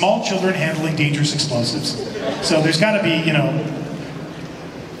small children handling dangerous explosives. So there's got to be, you know,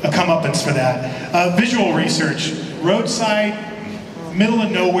 a comeuppance for that. Visual research, roadside, middle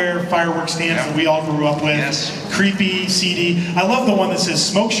of nowhere fireworks stands that we all grew up with. Yes. Creepy, seedy. I love the one that says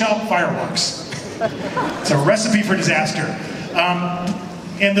smoke shop fireworks. It's a recipe for disaster.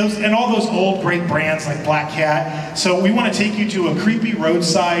 And all those old great brands like Black Cat. So we want to take you to a creepy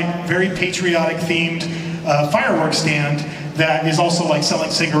roadside, very patriotic themed fireworks stand that is also like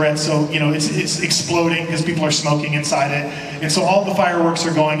selling cigarettes. So, you know, it's exploding because people are smoking inside it. And so all the fireworks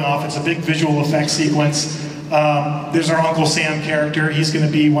are going off. It's a big visual effects sequence. There's our Uncle Sam character. He's going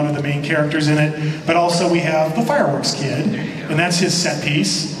to be one of the main characters in it. But also we have the fireworks kid, and that's his set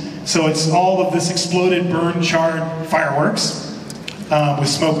piece. So it's all of this exploded, burned, charred fireworks with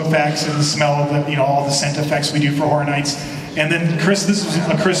smoke effects and the smell of the, you know, all the scent effects we do for Horror Nights. And then Chris, this was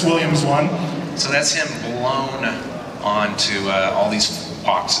a Chris Williams one. So that's him blown onto all these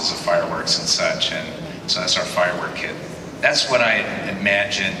boxes of fireworks and such, and so that's our firework kit. That's what I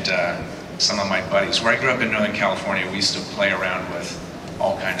imagined some of my buddies. Where I grew up in Northern California, we used to play around with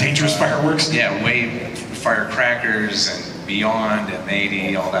all kinds of dangerous fireworks. Yeah, wave firecrackers and beyond and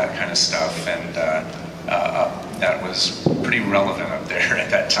 80, all that kind of stuff, and that was pretty relevant up there at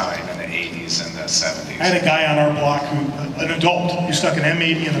that time in the 80s and the 70s. I had a guy on our block, an adult, who stuck an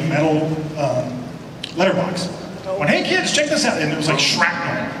M80 in a metal letterbox. Went, hey kids, check this out, and it was like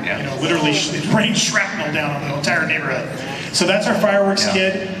shrapnel. Yeah. You know, literally, it rained shrapnel down on the entire neighborhood. So that's our fireworks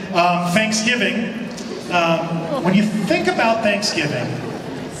kid. Thanksgiving. When you think about Thanksgiving,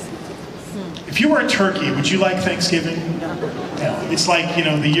 if you were a turkey, would you like Thanksgiving? No. It's like, you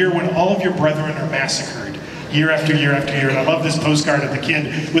know, the year when all of your brethren are massacred, year after year after year. And I love this postcard of the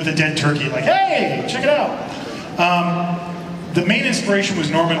kid with the dead turkey, like, hey, check it out. The main inspiration was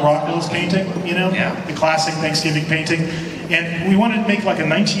Norman Rockwell's painting, you know, the classic Thanksgiving painting. And we wanted to make like a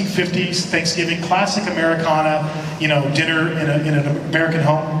 1950s Thanksgiving classic Americana, you know, dinner in an American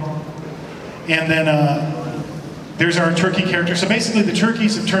home. And then there's our turkey character. So basically the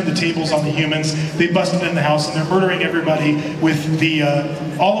turkeys have turned the tables on the humans. They busted in the house and they're murdering everybody with the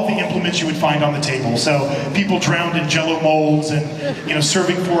all of the implements you would find on the table. So people drowned in Jello molds, and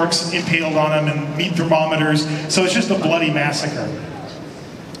serving forks impaled on them, and meat thermometers. So it's just a bloody massacre.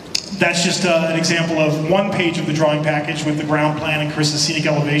 That's just an example of one page of the drawing package with the ground plan and Chris's scenic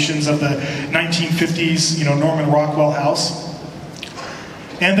elevations of the 1950s, Norman Rockwell house.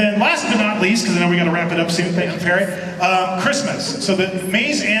 And then last but not least, because I know we got to wrap it up soon, thank you, Perry, Christmas. So the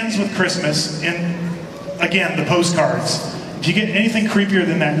maze ends with Christmas, and again, the postcards. If you get anything creepier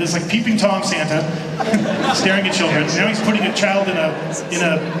than that, there's like Peeping Tom Santa staring at children. Now he's putting a child in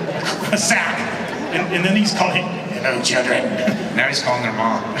a sack, and then he's calling, "Hello, children." Now he's calling their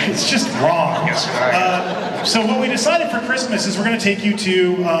mom. It's just wrong. Yes, right. So what we decided for Christmas is we're going to take you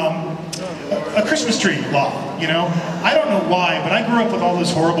to a Christmas tree lot. I don't know why, but I grew up with all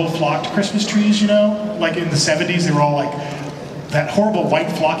those horrible flocked Christmas trees. Like in the 70s, they were all like that horrible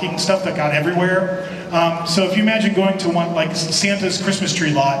white flocking stuff that got everywhere. So if you imagine going to one like Santa's Christmas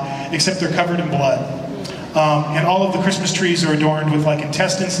tree lot, except they're covered in blood. And all of the Christmas trees are adorned with like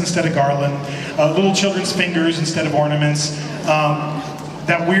intestines instead of garland, little children's fingers instead of ornaments.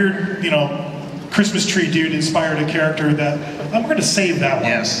 That weird, Christmas tree dude inspired a character that, we're going to save that one.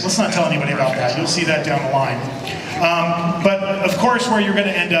 Yes. Let's not tell anybody about that. You'll see that down the line. But of course where you're going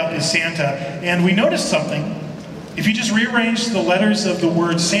to end up is Santa. And we noticed something. If you just rearrange the letters of the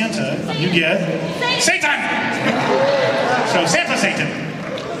word Santa, you get Satan! So Santa Satan.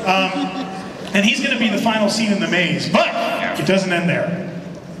 And he's going to be the final scene in the maze. But it doesn't end there.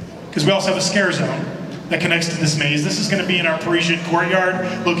 Because we also have a scare zone that connects to this maze. This is going to be in our Parisian courtyard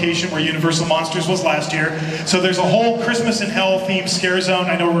location where Universal Monsters was last year. So there's a whole Christmas in Hell themed scare zone.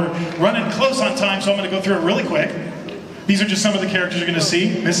 I know we're running close on time, so I'm going to go through it really quick. These are just some of the characters you're going to see.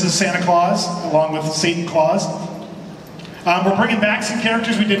 Mrs. Santa Claus, along with Satan Claus. We're bringing back some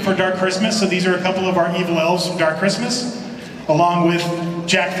characters we did for Dark Christmas. So these are a couple of our evil elves from Dark Christmas, along with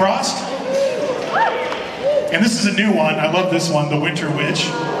Jack Frost. And this is a new one. I love this one, the Winter Witch.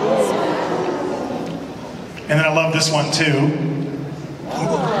 And then I love this one too.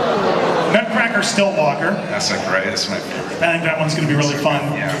 Nutcracker Stillwalker. That's great. That's my favorite. I think that one's going to be really fun.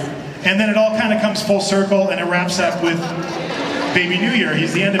 Yeah. And then it all kind of comes full circle, and it wraps up with Baby New Year.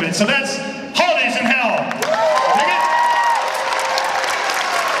 He's the end of it. So that's Holidays in Hell. Dig it?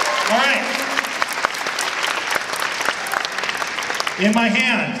 All right. In my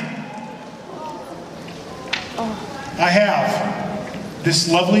hand, I have this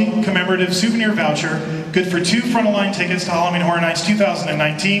lovely commemorative souvenir voucher, good for 2 front-of-line tickets to Halloween Horror Nights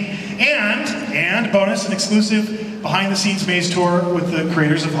 2019, and bonus, an exclusive behind-the-scenes maze tour with the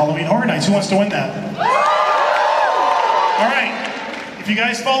creators of Halloween Horror Nights. Who wants to win that? All right. If you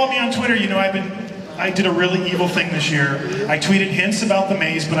guys follow me on Twitter, I did a really evil thing this year. I tweeted hints about the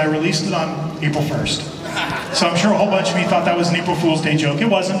maze, but I released it on April 1st. So I'm sure a whole bunch of you thought that was an April Fool's Day joke. It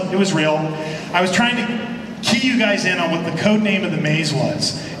wasn't. It was real. I was trying to key you guys in on what the code name of the maze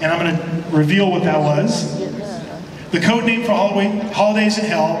was, and I'm going to reveal what that was. The code name for Holidays in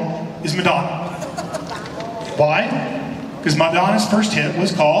Hell is Madonna. Why? Because Madonna's first hit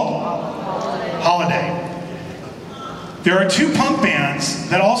was called Holiday. There are 2 punk bands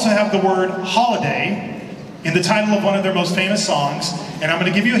that also have the word holiday in the title of one of their most famous songs, and I'm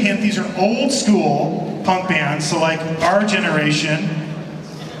going to give you a hint. These are old school punk bands, so like our generation.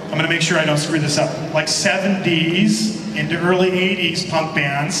 I'm going to make sure I don't screw this up. Like 70s into early 80s punk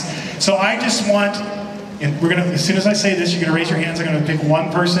bands. So I just want, and we're going to, as soon as I say this, you're going to raise your hands. I'm going to pick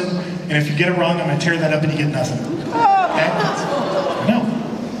one person, and if you get it wrong, I'm going to tear that up and you get nothing. Okay? No.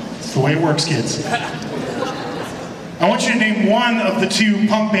 It's the way it works, kids. I want you to name one of the 2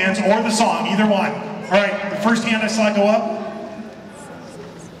 punk bands or the song, either one. All right, the first hand I saw go up.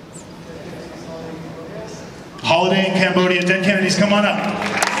 Holiday in Cambodia, Dead Kennedys, come on up.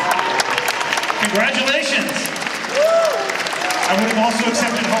 Congratulations! I would have also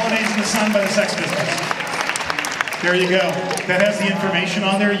accepted Holidays in the Sun by the Sex Pistols. There you go. That has the information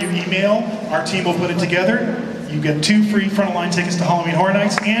on there. You email, our team will put it together. You get 2 free front-of-line tickets to Halloween Horror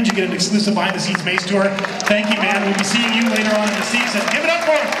Nights, and you get an exclusive behind-the-scenes maze tour. Thank you, man. We'll be seeing you later on in the season. Give it up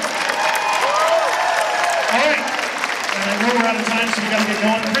for him! All right. And I know we're out of time, so we got to get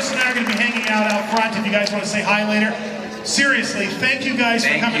going. Chris and I are going to be hanging out front if you guys want to say hi later. Seriously, thank you guys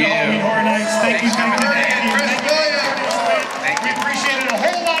for coming to Halloween Horror Nights. Thank you, thank you. We appreciate it. A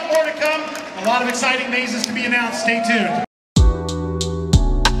whole lot more to come. A lot of exciting mazes to be announced. Stay tuned.